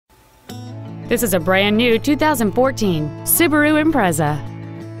This is a brand new 2014 Subaru Impreza.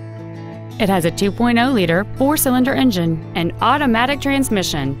 It has a 2.0-liter four-cylinder engine, an automatic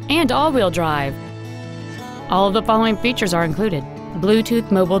transmission, and all-wheel drive. All of the following features are included: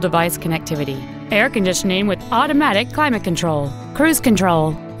 Bluetooth mobile device connectivity, air conditioning with automatic climate control, cruise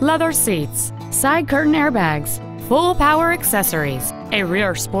control, leather seats, side curtain airbags, full power accessories, a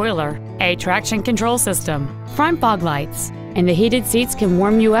rear spoiler, a traction control system, front fog lights, and the heated seats can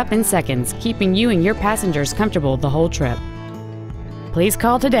warm you up in seconds, keeping you and your passengers comfortable the whole trip. Please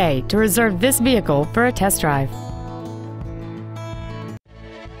call today to reserve this vehicle for a test drive.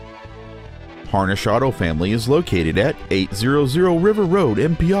 Harnish Auto Family is located at 800 River Road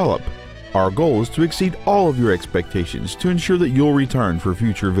in Puyallup. Our goal is to exceed all of your expectations to ensure that you'll return for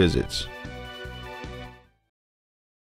future visits.